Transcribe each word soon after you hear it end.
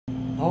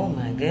Oh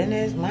my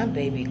goodness, my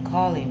baby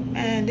calling.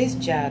 Man, this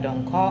child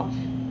don't call.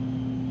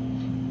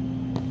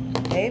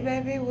 Hey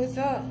baby, what's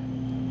up?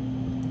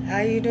 How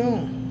you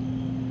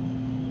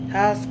doing?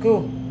 How's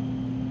school?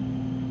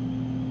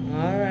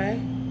 Alright.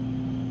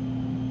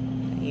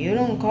 You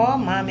don't call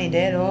mommy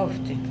that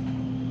often.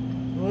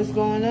 What's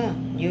going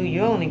on? You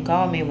only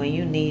call me when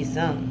you need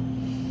something.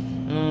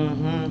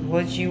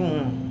 What you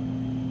want?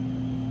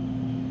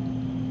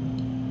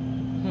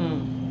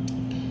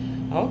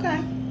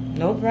 Okay.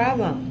 No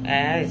problem.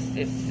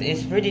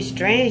 It's pretty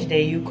strange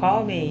that you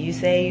call me and you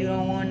say you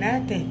don't want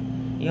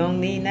nothing. You don't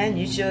need nothing.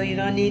 You sure you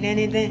don't need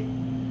anything?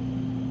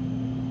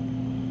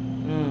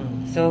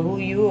 So who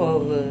you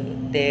over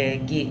there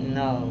getting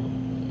all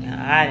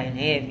hot and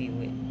heavy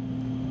with?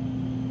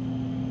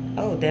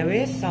 Oh, there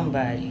is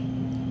somebody.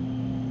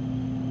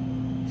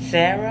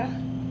 Sarah?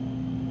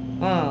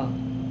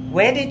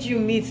 Where did you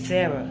meet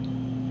Sarah?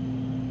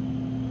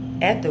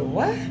 At the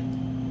what?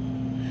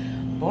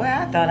 Boy,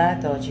 I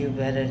thought you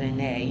better than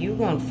that. You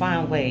gonna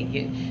find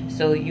way.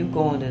 So you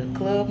going to the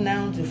club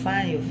now to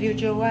find your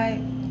future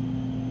wife?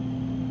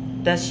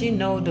 Does she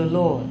know the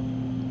Lord?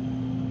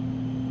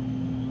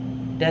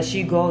 Does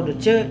she go to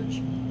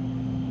church?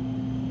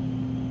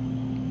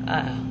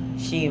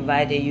 She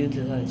invited you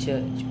to her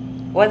church.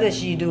 What does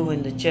she do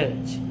in the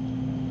church?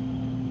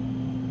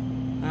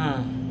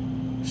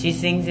 She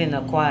sings in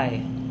the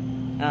choir.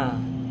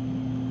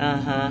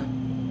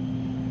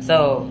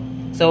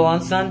 So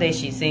on Sunday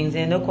she sings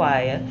in the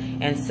choir,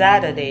 and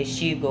Saturday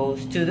she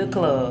goes to the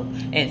club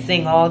and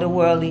sing all the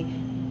worldly.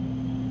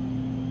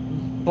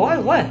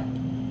 Boy, what?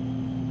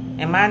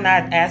 Am I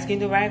not asking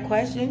the right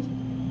questions?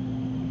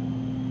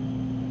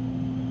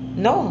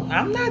 No,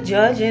 I'm not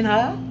judging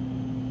her.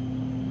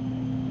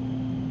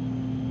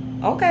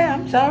 Okay,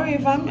 I'm sorry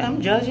if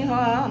I'm judging her.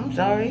 I'm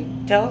sorry.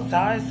 Tell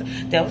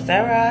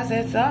Sarah I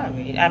said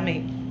sorry. I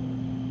mean,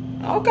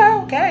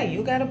 okay,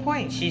 you got a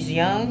point. She's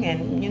young,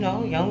 and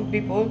young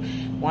people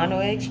want to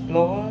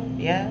explore.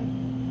 Yeah.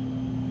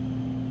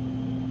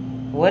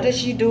 What does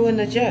she do in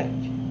the church?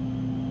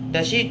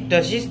 Does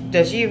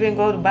she even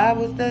go to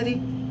Bible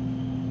study?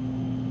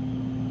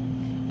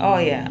 Oh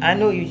yeah, I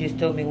know you just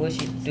told me what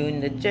she's doing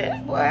in the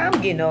church. Boy,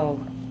 I'm getting old.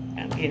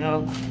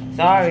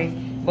 Sorry.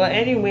 But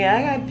anyway,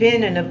 I got a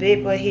pen and a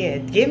paper here.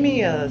 Give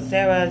me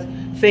Sarah's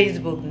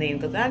Facebook name,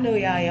 because I know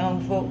y'all young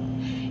folk,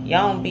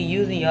 y'all don't be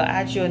using your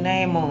actual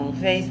name on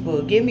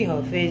Facebook. Give me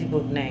her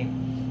Facebook name.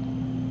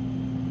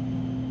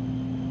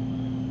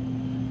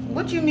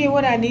 What you mean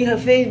what I need her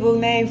Facebook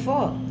name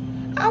for?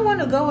 I want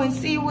to go and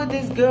see what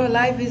this girl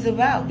life is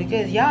about,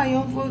 because y'all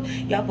young folks,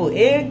 y'all put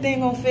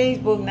everything on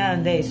Facebook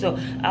nowadays. So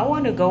I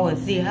want to go and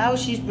see how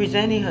she's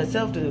presenting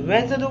herself to the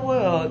rest of the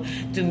world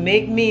to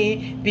make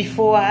me,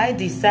 before I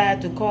decide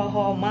to call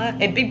her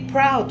mine, and be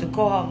proud to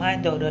call her my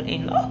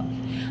daughter-in-law.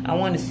 I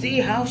want to see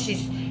how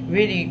she's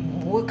really,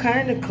 what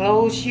kind of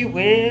clothes she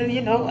wears,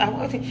 I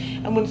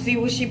want to see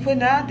what she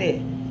putting out there.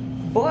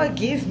 Boy,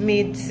 give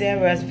me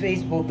Sarah's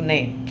Facebook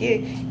name.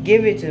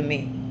 Give it to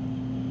me.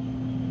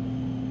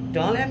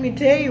 Don't let me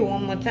tell you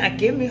one more time.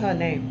 Give me her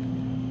name.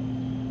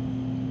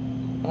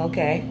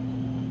 Okay.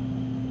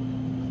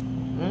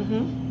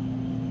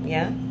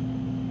 Yeah.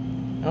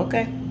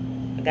 Okay.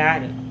 I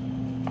got it.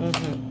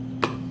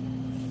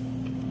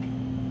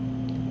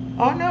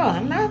 Oh no,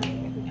 I'm not.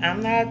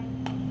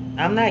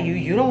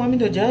 You don't want me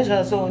to judge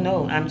her, so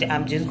no. I'm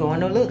just going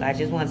to look. I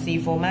just want to see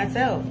for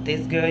myself.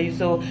 This girl you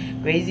so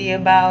crazy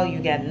about, you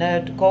got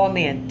nerve to call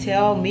me and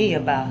tell me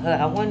about her.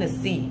 I want to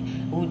see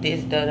who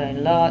this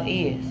daughter-in-law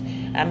is.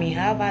 I mean,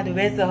 how about the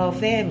rest of her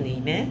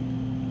family, man?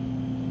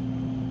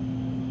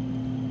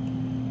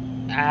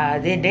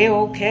 They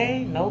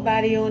okay?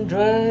 Nobody on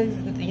drugs,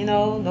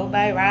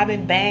 nobody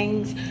robbing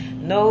banks,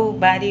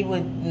 nobody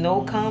with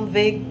no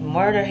convict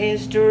murder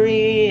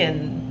history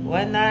and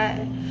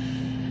whatnot.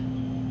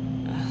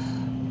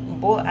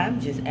 Boy, I'm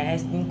just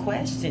asking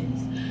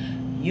questions.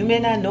 You may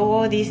not know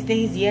all these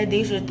things yet.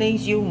 These are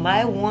things you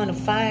might want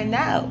to find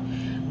out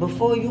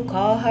before you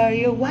call her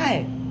your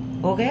wife,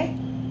 okay?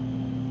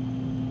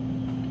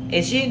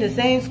 Is she in the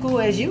same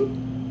school as you?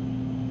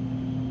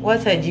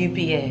 What's her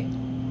GPA?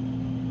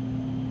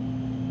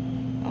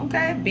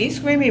 Okay, be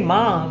screaming,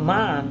 mom.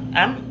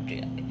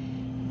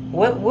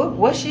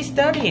 What's she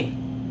studying?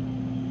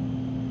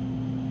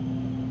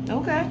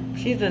 Okay,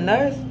 she's a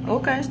nurse.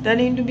 Okay,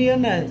 studying to be a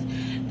nurse.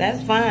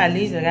 That's fine. At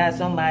least I got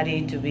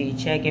somebody to be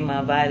checking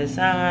my vital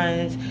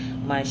signs,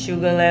 my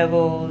sugar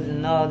levels,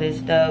 and all this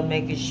stuff,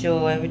 making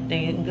sure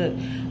everything is good.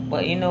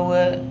 But you know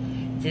what?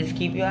 Just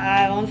keep your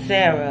eye on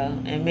Sarah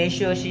and make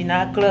sure she's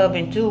not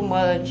clubbing too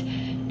much.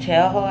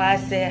 Tell her I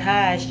said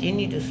hi. She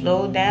need to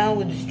slow down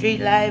with the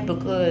street life,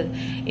 because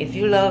if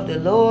you love the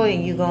Lord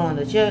and you going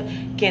to church,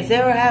 can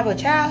Sarah have a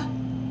child?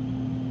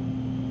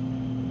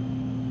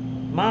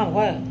 Mom,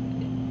 what?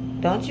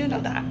 Don't you know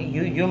that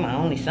you're my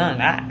only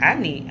son? I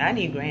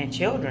need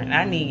grandchildren.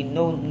 I need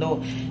no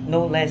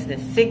less than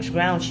 6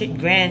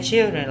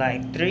 grandchildren,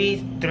 like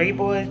three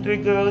boys, 3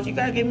 girls. You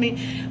gotta give me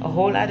a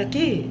whole lot of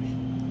kids.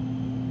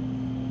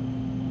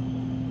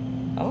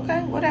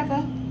 Okay,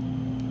 whatever.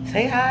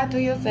 say hi to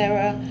your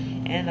Sarah,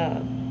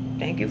 and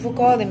thank you for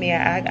calling me.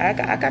 I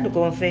got to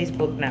go on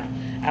Facebook now.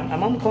 I'm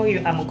gonna call you.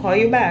 I'm gonna call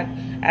you back.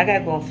 I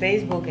gotta go on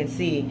Facebook and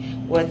see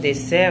what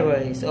this Sarah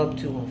is up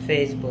to on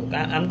Facebook.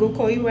 I'm gonna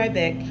call you right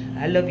back.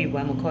 I love you,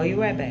 but I'm gonna call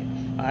you right back.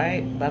 All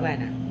right. Bye bye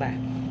now. Bye,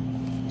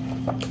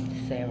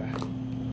 Sarah.